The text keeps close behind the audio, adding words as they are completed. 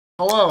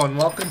Hello and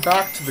welcome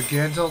back to the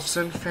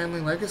Gandolfsen Family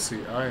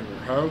Legacy. I am your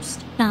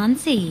host,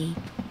 Nancy.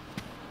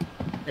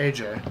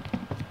 AJ.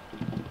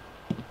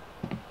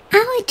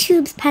 Our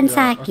tubes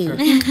Pansaki.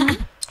 Yeah,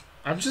 okay.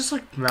 I'm just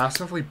like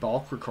massively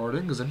bulk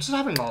recording because I'm just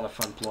having a lot of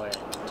fun playing,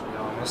 to be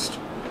honest.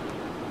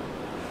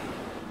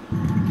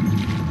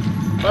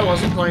 If I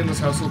wasn't playing this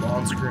household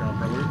on screen, I'd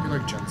probably be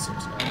like Gen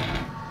 6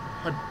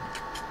 now.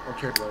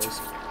 Okay, Blaze.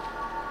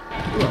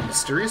 Ooh, a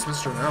mysterious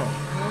Mr. Gnome.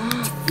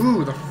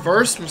 Ooh, the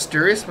first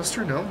mysterious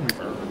Mr. Gnome we've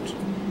earned.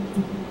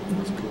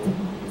 That's cool.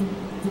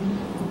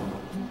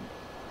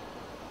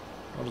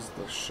 What is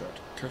this shit?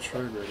 Catch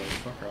fairy radar,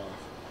 fuck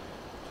off.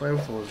 Play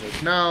with the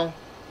lizard, no.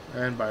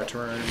 And buy a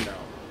terrarium, no.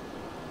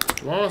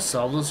 Do you want to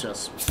sell this?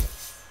 Yes.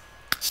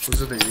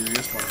 Those are the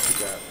easiest ones to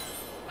get.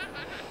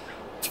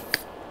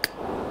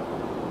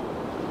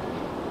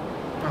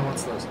 Oh,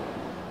 what's this?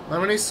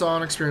 Lemony saw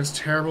and experienced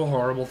terrible,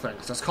 horrible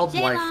things. That's called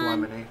life,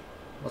 Lemony.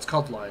 What's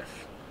called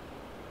life.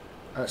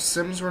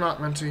 Sims were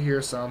not meant to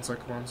hear sounds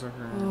like ones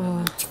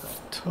over.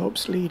 Top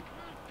sleep.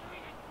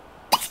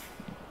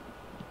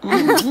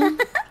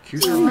 Absolutely.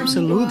 She's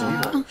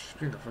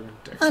being a fucking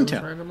dick to us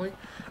randomly.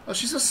 Oh,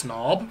 she's a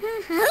snob.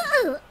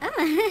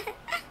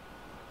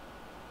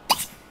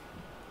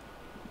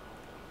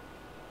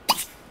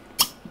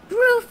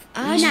 Roof.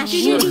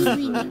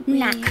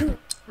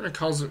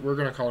 We're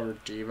gonna call her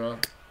Diva,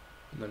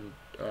 and then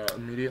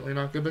immediately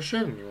not give a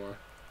shit anymore.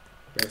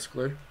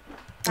 Basically.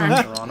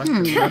 Ironic.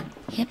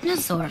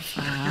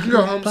 Hypnosorpha. You can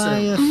go home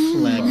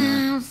soon.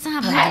 No,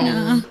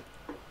 Sabina.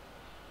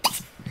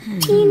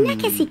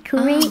 Tinakasi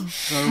Kure.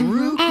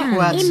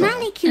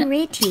 Imali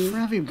Kureti.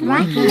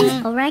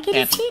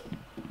 Raggedy Sit.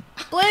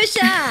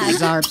 Blusha.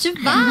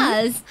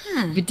 Shabazz.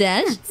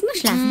 Videsh.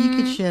 Smushla.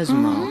 Fika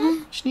Chesmo.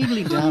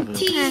 Schneedly Davu.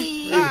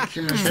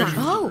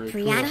 Oh,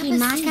 Priaki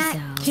Maka.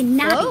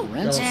 Kinabi.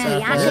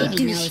 Priaki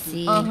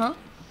Dushi.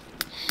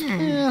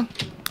 Yeah.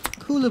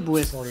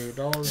 Coolabwith. $48.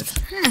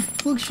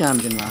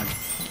 Bookshamjan Rod.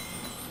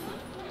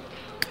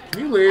 Can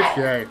you leave?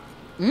 Yay.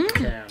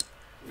 Can.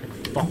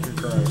 Fucking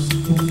Christ.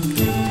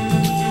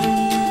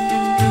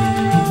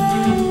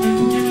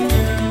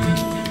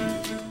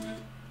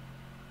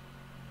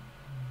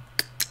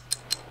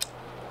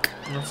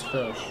 Let's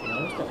fish. Why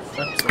is the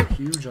effect so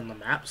huge on the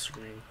map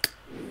screen?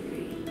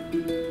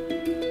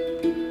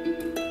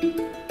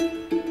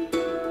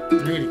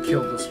 I need to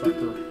kill this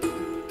fucker.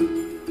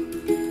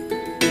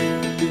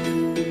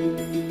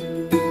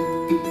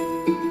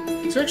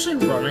 It's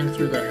actually running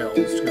through the hills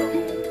to go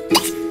home.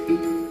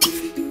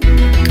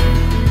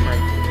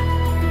 Might be.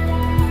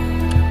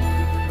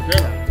 Okay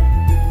then.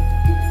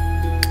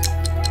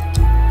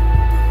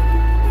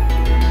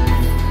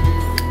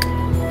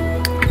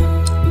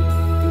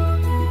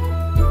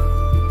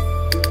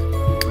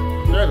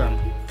 Okay then.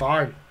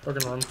 Fine.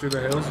 Fucking run through the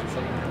hills and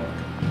fucking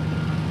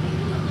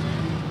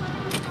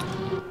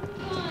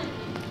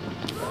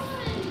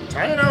talk. I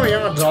know,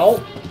 young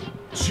adult.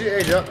 She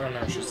ate up. Oh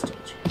no, she's still.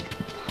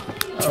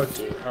 Oh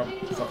dude, how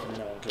fucking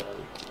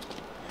melancholy.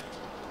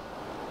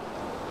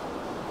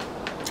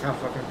 How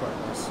fucking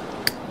pointless.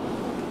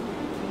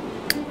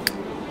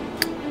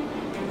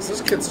 Does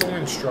this kid still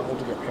even struggle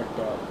to get picked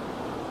up?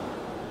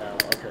 No.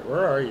 Okay,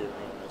 where are you,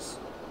 anyways?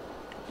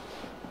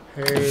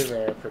 Hey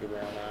there, pretty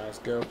brown eyes.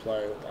 Go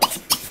play with that.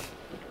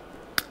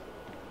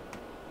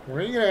 When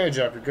are you gonna age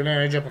up? You're gonna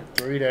age up in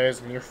 3 days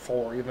and you're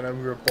 4, even though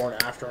you were born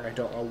after, and I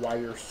don't know why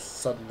you're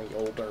suddenly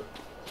older.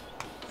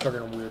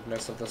 Fucking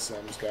weirdness of the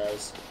Sims,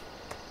 guys.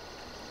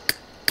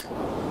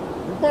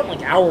 We're born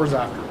like hours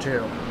after,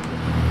 too.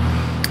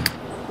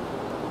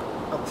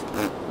 Oh.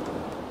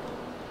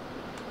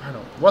 I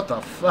don't. What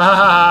the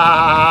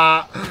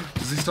fuck?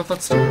 Does he still have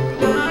that stupid?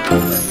 I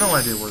have no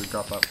idea where he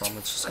got that from.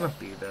 It's just gonna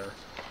be there.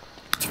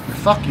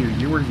 Fuck you.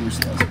 You were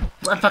useless.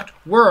 In fact,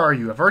 where are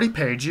you? I've already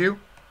paid you.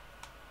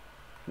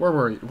 Where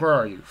were you? Where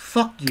are you?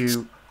 Fuck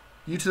you.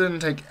 You two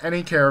didn't take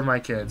any care of my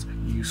kids.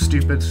 You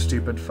stupid,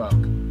 stupid fuck.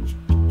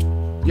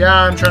 Yeah,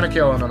 I'm trying to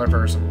kill another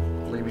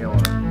person. Leave me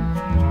alone.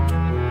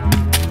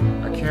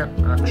 I can't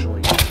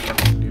actually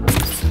do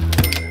this.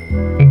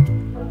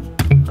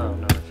 Oh,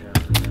 no, I can't.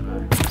 Can I?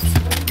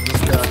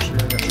 This guy actually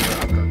gonna get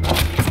trapped right now. I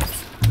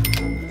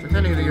think I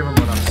need to give him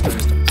enough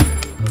space to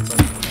that's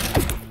like.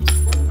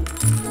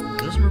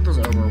 Just move this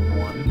over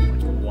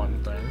one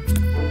thing.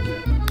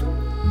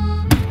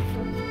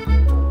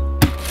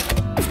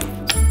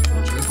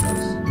 Oh, Jesus.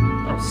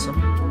 Oh, some.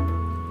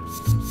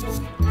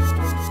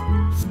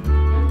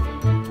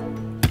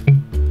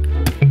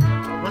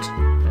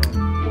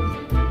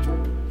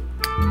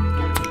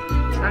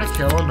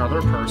 Kill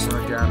another person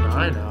again,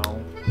 I know.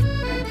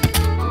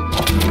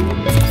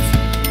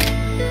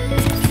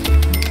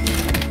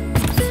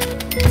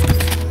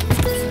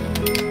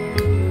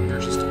 You're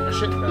just a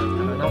shitbag,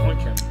 and I don't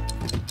like him.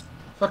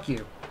 Fuck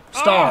you.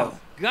 Starve. Oh,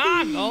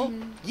 goggle.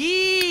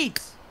 Yeet.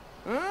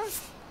 Huh?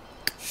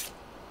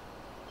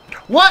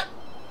 What?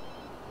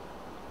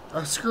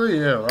 Oh, screw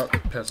you. That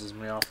pisses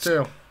me off,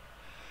 too.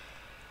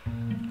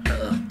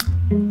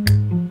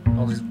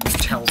 All these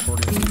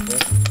teleporting people.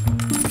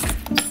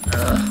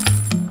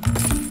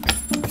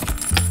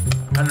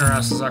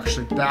 NRS is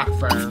actually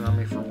backfiring on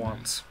me for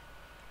once.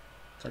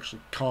 It's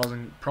actually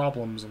causing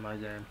problems in my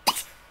game.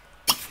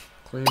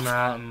 Clean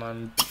that and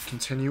then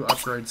continue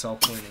upgrade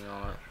self-cleaning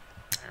on it.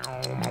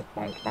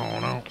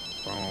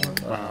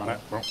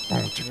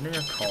 Getting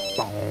a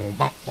call.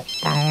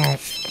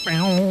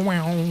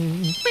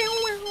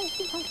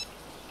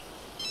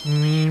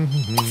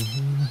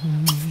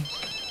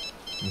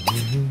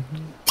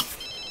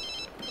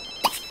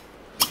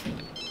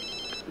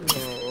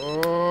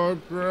 Oh,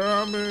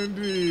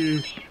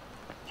 Grammy.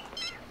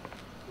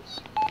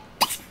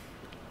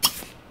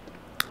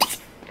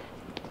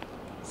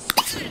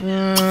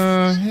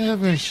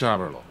 Heaven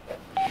Shabberlock.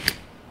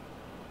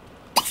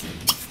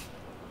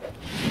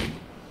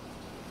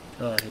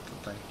 Oh, I hate the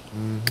thing.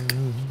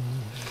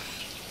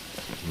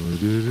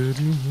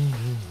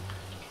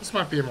 This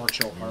might be a more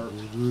chill part.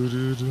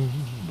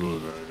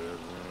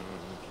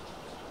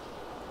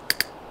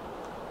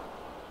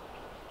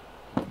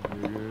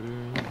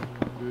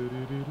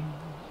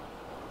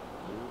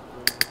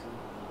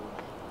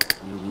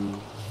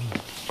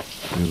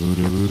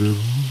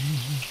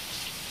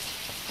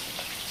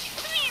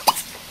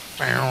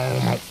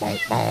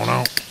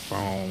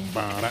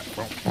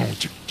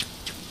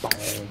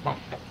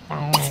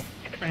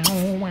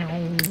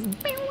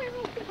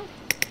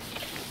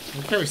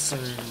 Okay,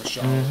 singing in the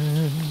shower.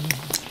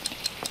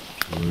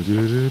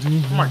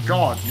 Oh my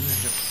god, you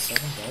just get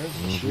 7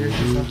 days? Shit,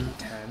 you have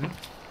 10?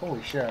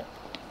 Holy shit.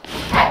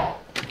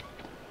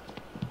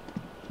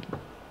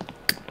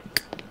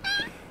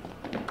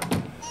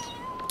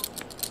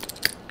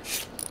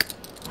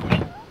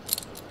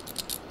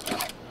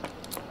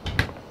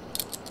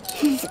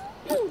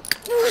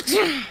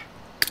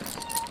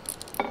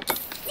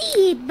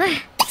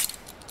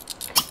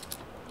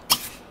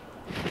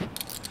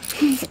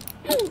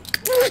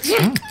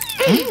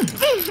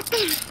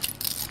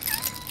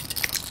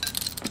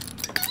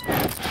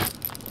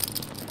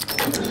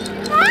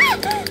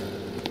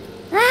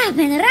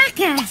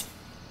 Benraka!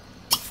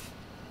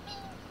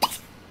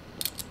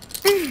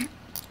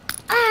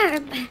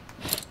 Arb!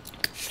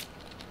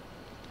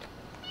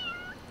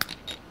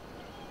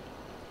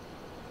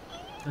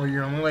 Well,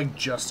 you're only like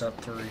just at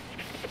 3.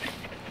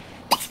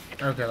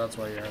 Okay, that's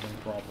why you're having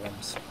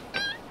problems.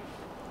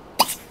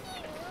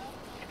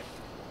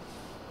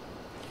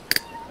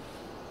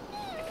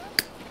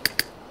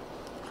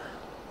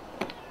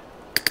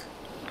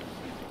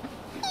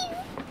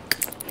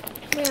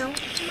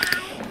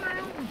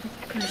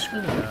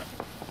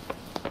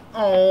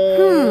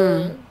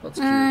 Oh, that's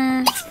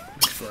cute.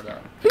 Explore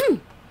that.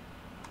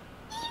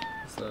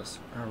 What's this?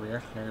 Oh,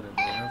 react negative.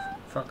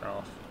 Fuck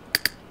off.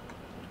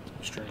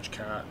 Strange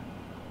cat.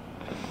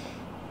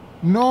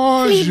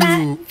 No,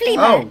 you.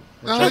 Oh,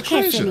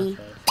 rejection. Okay,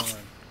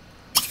 fine.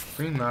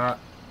 Clean that.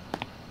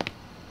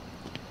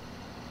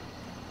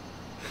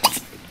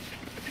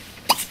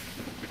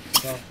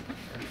 Stuff.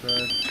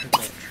 Good. Take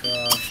out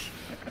trash.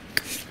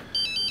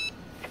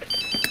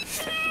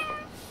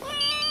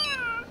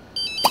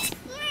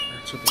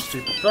 Answer the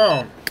stupid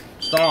phone.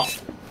 Stop.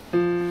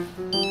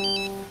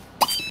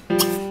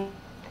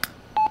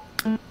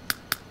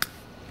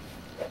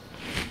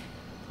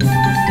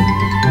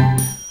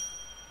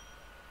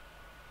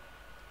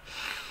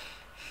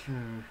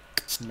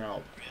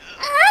 No.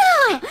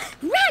 Oh,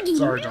 Raggy!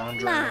 Sorry, Don.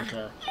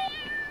 Okay.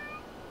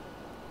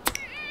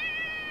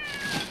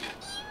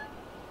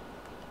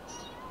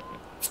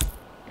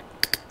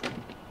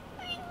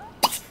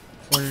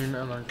 Clean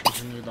and then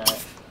continue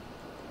that.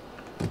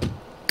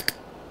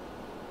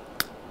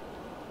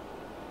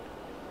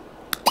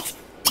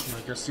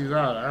 I guess do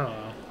that. I don't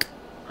know.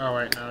 Oh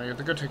wait, no. You have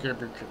to go take care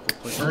of your kid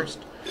quickly first.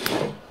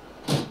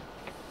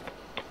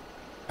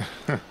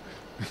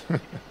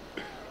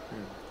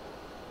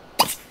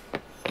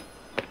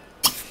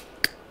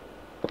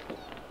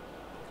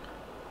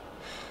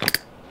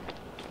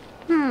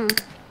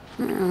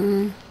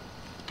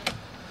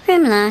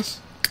 Primlash.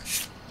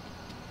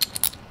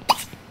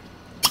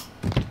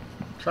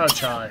 Try to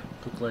chai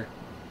quickly.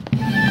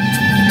 Yeah,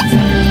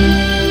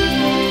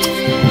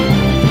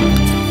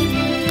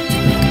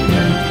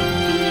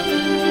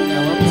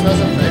 Lemons has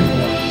a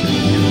favorite.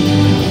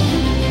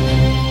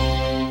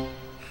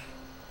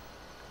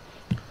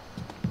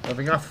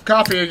 Living off of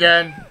coffee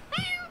again.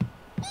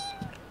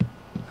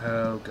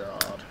 Oh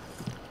god.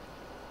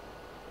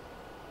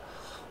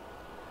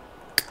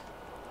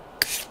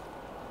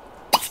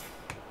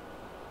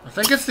 I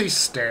think it's these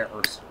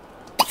stairs.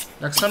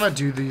 Next time I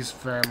do these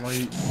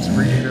family,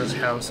 redo this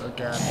house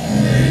again.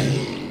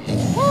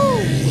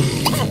 Woo!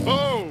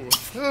 Oh,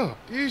 oh,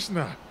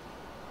 Ishna.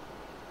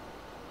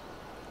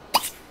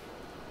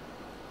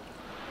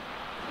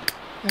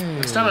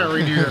 Next time I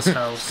redo this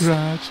house,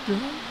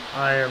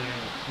 I am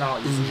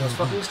not using those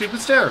fucking stupid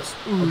stairs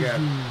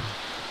again.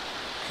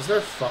 Because they're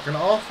fucking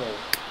awful.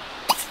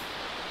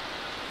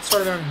 Let's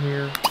start down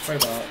here. Play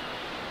that.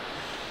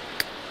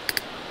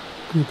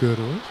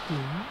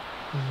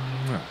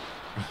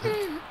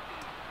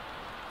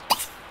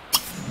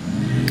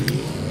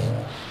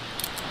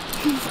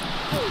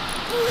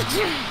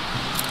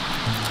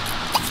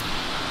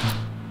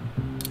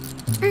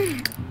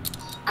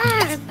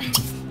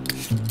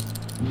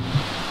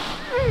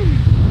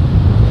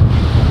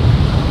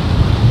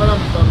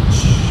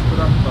 Ba-dum-bum-ch,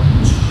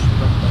 ba-dum-bum-ch,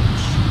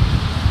 ba-dum-bum-ch.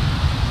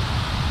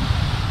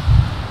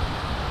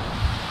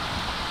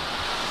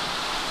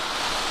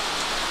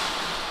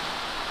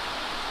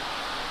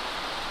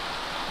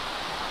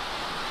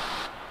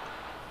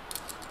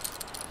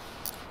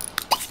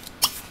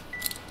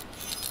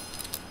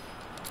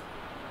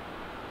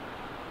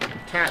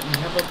 Cat, you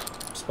have a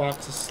spot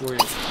to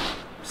sleep.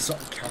 So,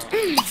 cat.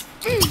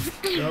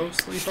 Go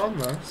sleep on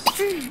this.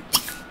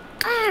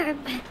 Herb.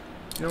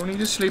 You don't need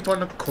to sleep on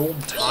the cold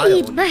tile,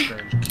 you very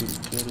cute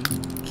kitty.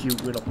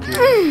 Cute little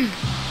kitty.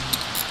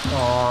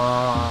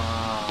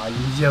 Aww,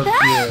 you're so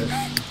cute.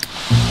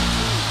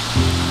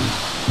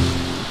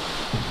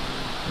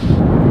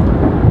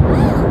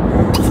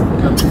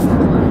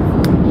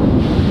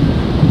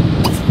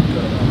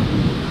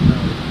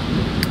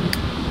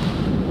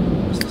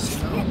 What's the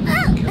smell?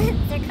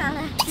 Their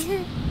color.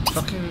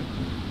 Fucking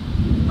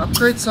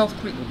upgrade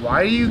self-clean.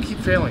 Why do you keep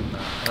failing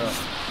that?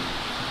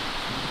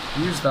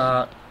 Use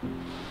that.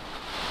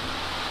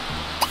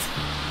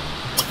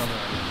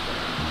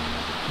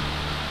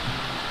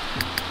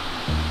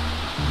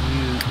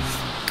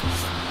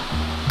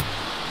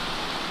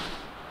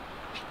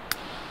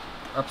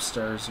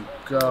 Upstairs you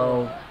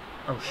go.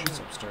 Oh, she's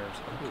upstairs.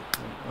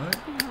 What?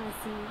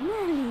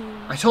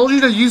 I told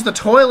you to use the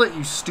toilet,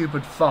 you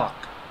stupid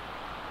fuck.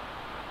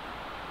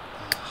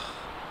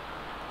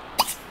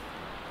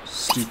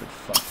 Stupid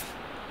fuck.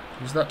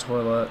 Use that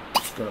toilet.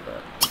 Go to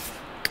bed.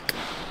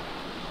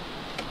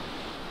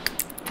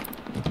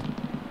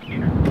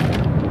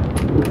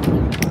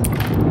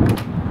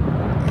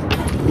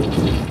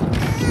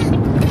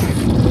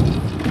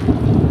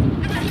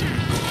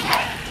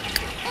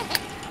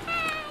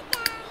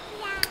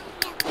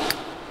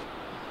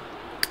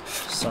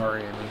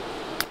 Sorry, Amy.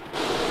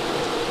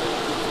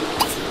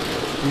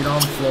 Feet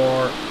on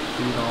floor.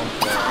 Feet on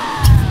floor.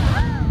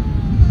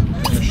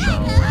 In the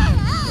shower.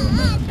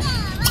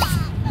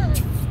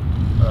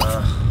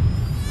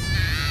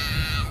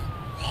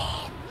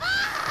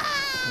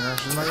 Yeah,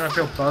 she's not gonna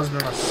feel buzzed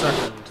in a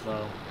second,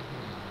 though.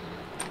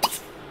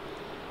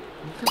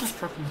 You could have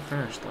fucking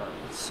finished that.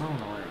 It's so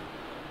annoying.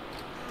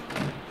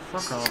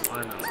 Fuck off, I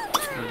know.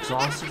 You're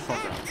exhausted,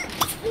 fuck off.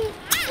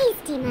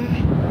 Tasty,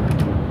 man.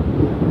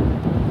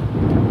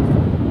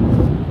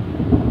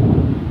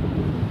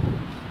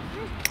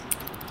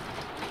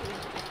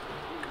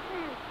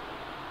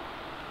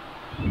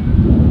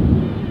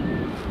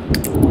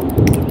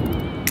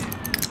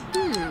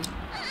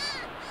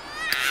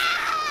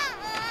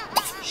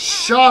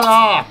 Shut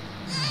up!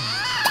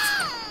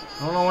 I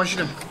don't want you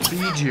to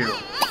feed you.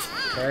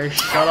 Okay,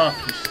 shut up,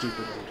 you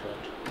stupid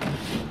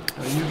infant.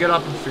 Now you get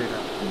up and feed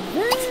him.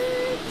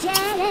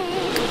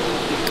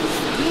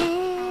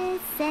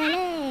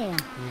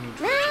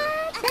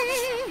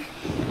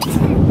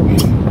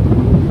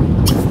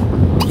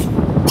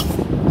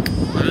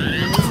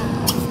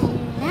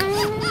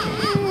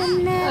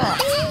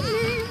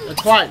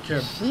 Quiet,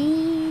 kid.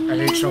 I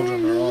hate children,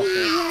 they're awful.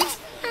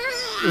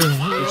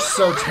 They're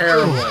so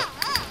terrible.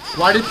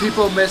 Why did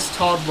people miss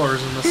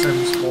toddlers in The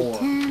Sims 4?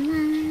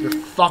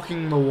 They're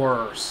fucking the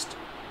worst.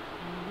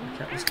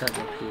 This cat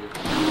go pee.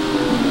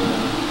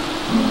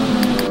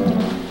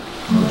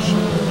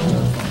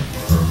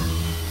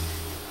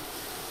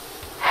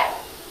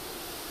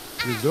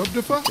 Reserve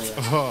the fuck?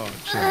 Oh,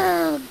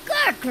 Oh,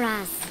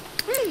 Gargrass.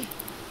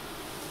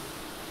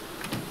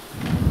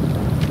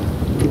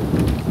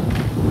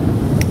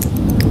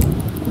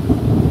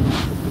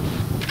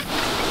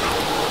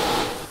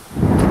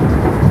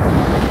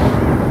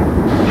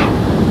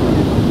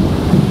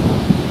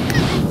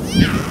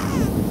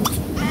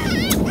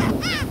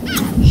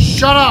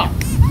 Shut up!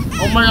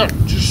 Oh my god,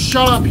 just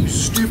shut up, you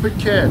stupid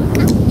kid.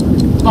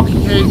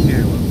 Fucking hate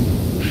you.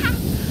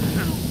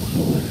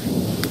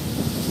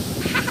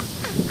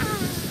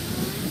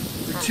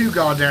 You're too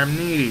goddamn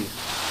needy.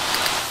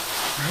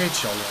 I hate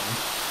children.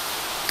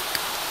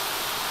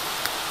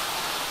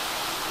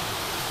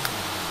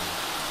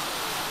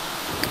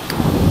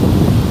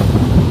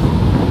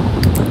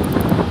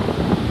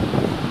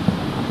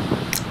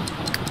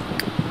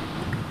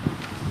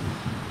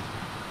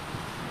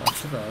 Back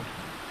to bed.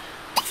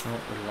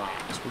 Don't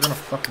relax. We're gonna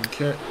fucking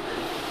kit.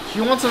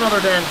 He wants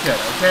another damn kid,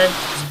 okay?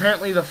 Because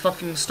apparently the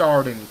fucking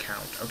star didn't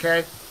count, okay?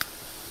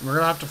 And we're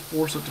gonna have to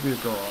force it to be a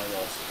girl, I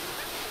guess.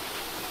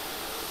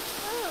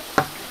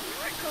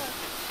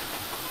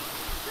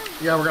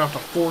 Yeah, we're gonna have to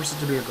force it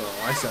to be a girl.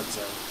 I said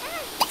so.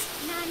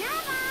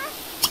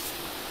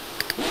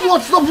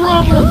 What's the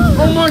problem?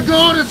 Oh my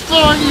god, it's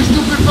fine, you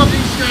stupid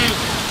fucking snake!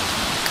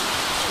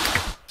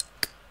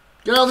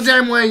 Get out of the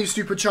damn way, you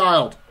stupid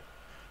child.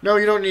 No,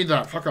 you don't need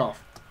that. Fuck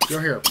off. Go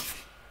here.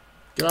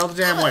 Get out of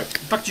the damn way. In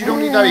fact, you don't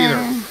need that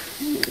either.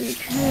 You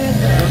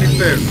don't need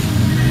food.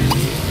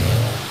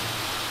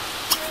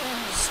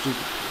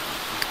 Stupid.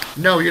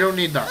 No, you don't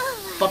need that.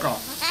 Fuck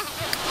off.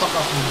 Fuck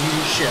off, you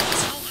needy shit.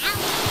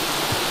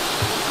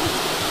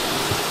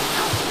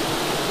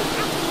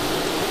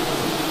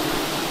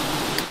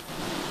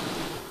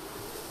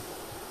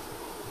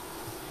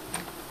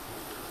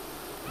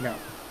 No.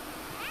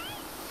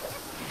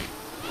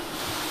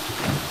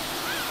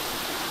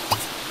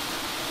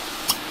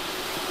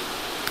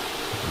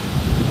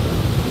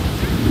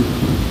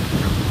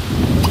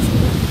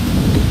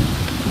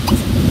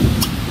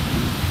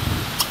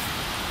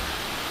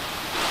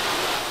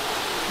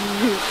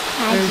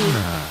 Haji.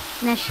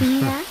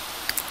 Nashmira.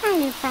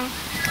 Alufa.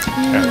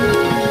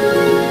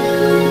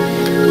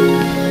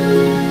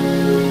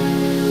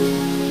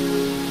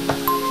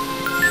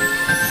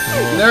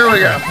 There we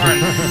go.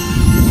 Fine.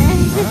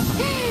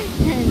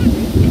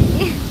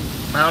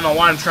 I don't know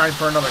why I'm trying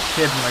for another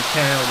kid when I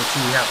can't handle the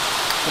two we have.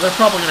 But they're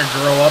probably going to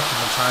grow up in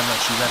the time that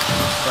she's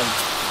actually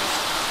pregnant.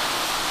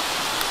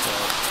 So,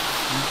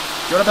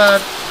 go to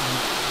bed.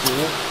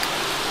 Cool.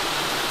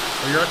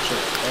 Oh, you're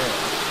actually there.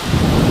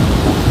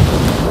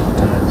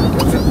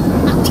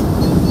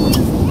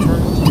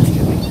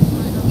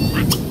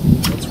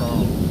 What's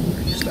wrong?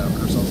 Are you stuck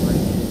or something?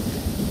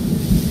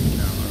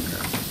 No,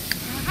 okay.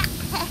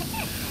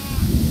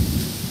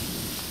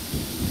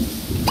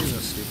 Clean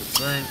this stupid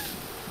sink.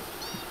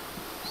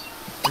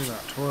 Clean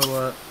that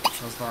toilet.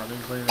 That's not me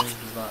cleaning.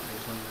 He's not me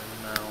cleaning.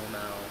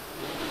 Now.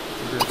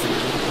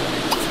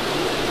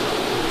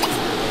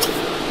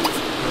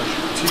 Brush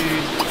your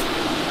teeth.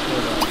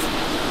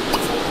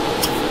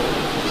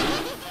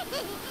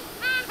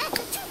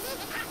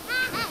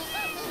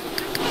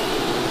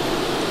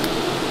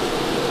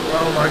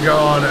 Oh my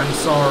god, I'm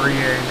sorry,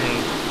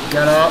 Amy.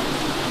 Get up.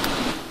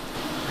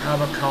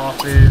 Have a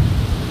coffee.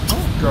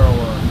 Go to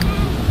work.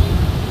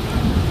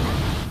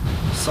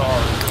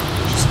 Sorry.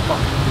 Just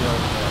fucking deal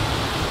with it.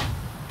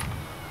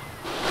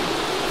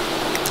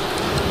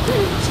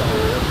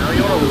 Sorry. Now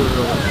you wanna lose it.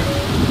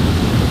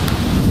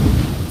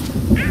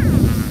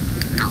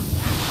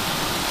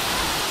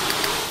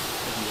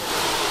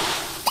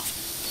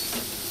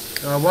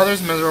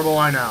 Weather's miserable,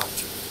 I know.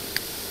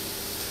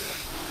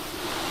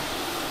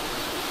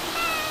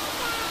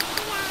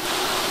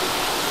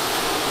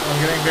 I'm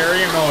getting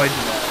very annoyed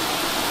today.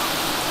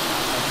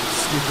 These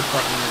stupid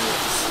fucking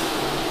idiots.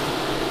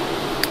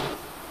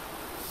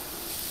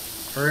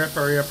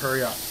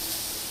 Hurry up.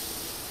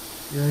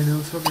 Yeah, I know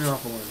it's fucking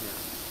awful in here.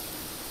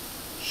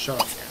 Shut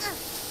up, guys.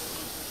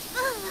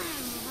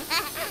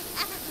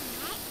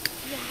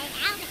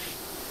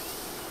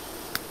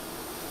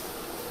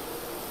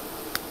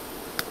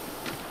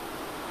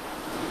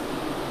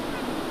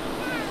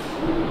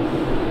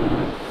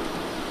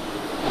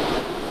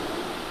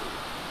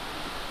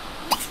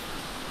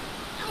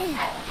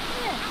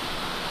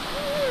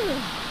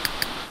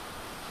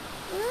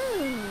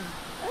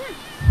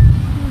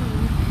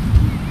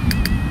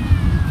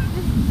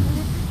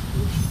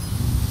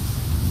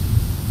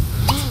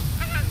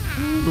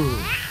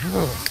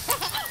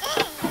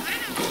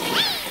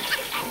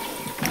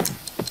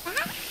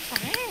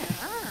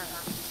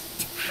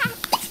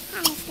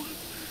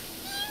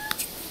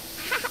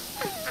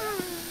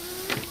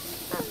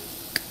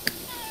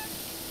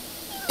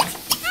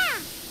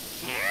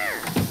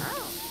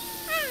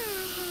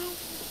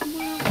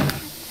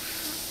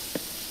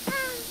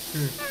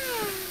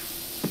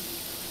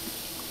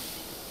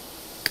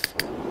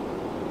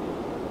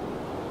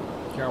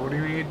 Yeah, what do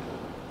you need?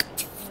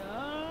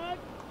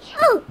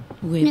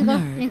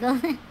 Niggle.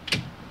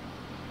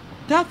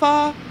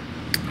 Duffa!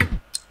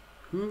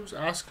 Who's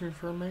asking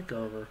for a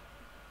makeover?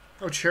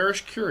 Oh,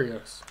 Cherish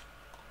Curious.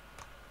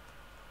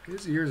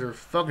 His ears are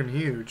fucking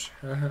huge.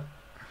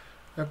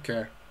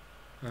 Okay.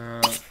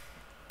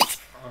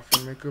 Offer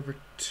makeover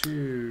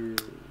 2.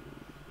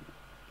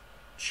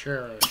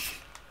 Cherish.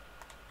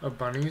 Oh,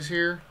 Bunny's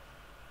here?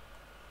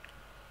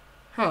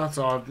 Huh, that's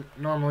odd.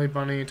 Normally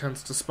Bunny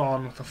tends to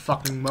spawn with a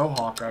fucking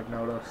mohawk, I've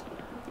noticed,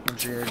 when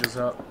she ages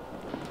up.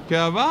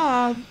 Come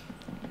on!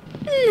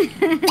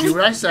 Do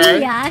what I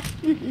say. Yeah.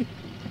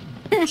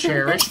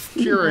 Cherish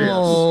Curious.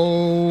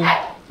 Oh.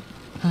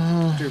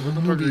 Dude, what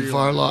the fuck are you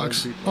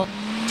Varlocks.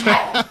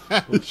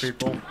 with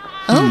people?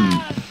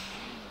 Oh.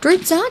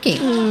 Drutzaki.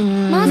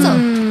 Mazo.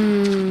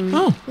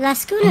 Oh. La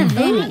skuna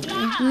veni.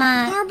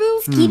 Ma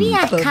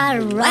skibia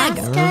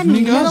karaska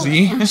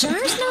Nigazi. no.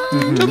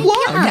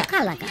 Vlog.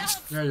 Kalaka.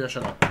 Yeah,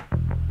 shut up.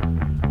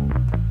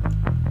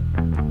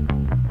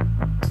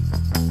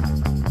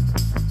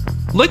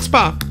 Lick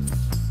spot.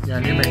 Yeah,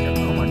 new makeup.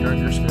 Oh my god,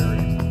 you're scary.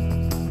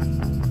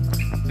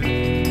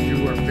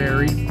 You are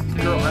very...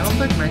 Girl, I don't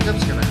think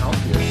makeup's gonna help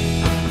you.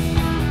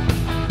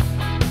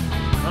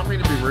 I don't mean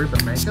to be rude,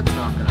 but makeup's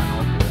not gonna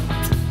help you.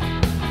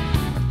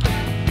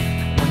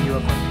 When you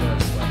look like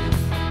this, like...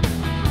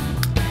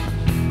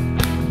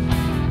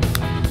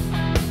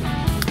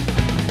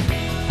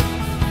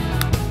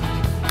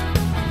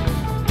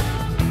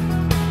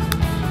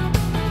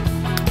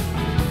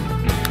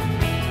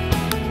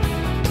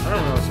 I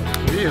don't know what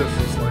videos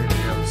this lady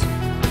is.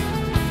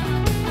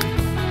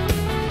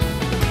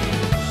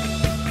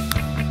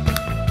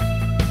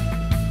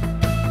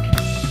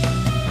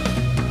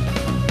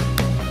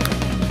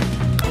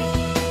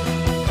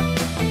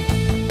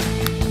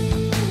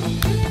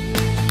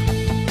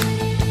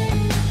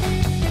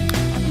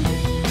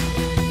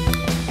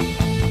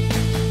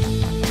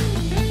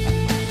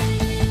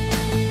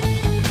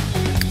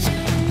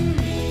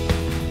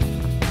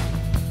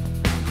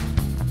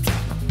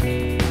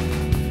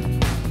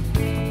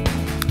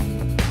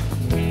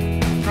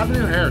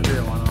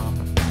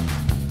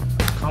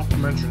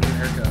 mention your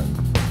haircut.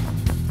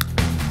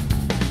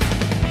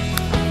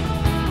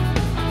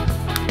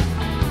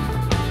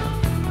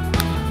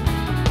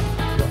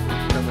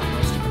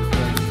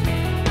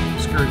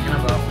 Screw you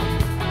about.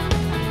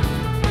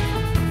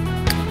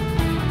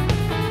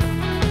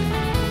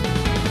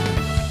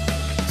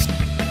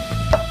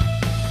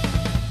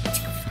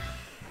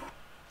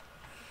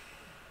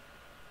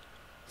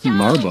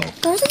 Marbo.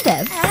 There's a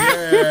Dev.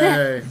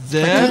 Yay!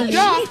 Zeb.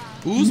 Ja.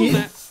 Oezel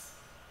that.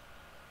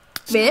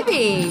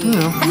 Baby.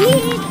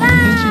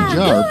 Fancy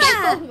jarbs.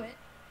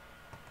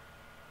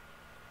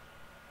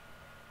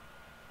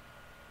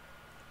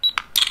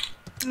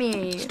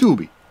 Me.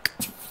 Scooby.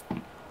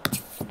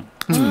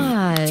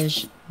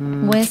 Raj.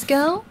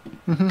 Wesco.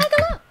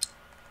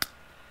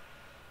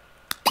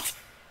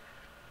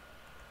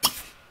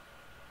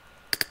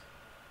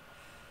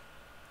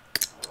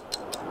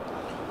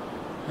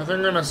 I think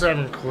I'm gonna save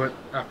and quit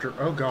after.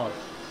 Oh god.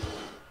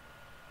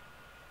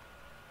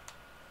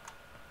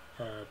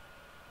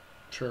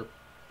 Sure.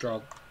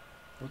 Job.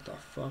 What the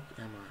fuck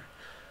am I?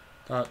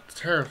 That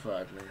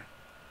terrified me.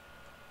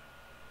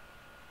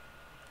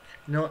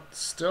 You know what?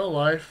 Still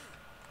life.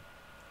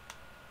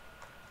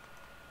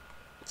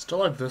 Still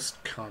like this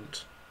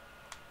cunt.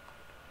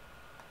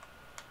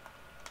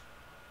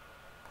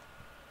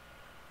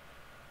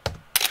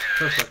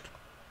 Perfect.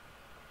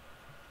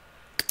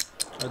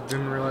 I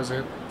didn't realize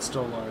it. It's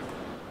still live.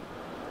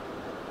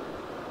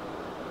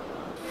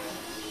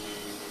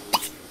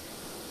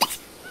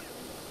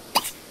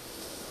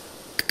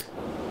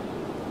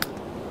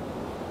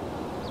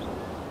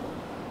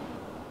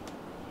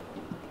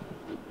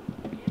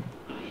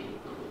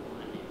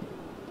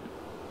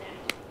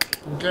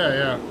 Okay,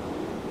 yeah.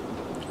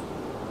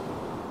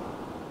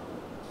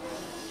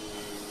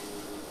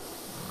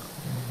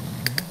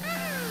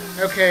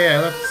 Okay,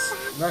 yeah,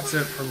 that's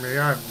it for me.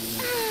 I'm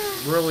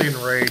really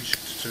enraged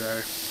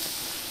today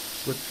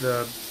with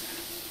the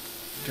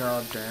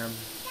goddamn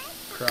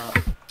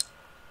crap.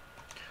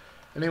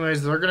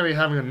 Anyways, they're gonna be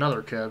having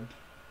another kid.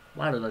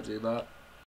 Why did I do that?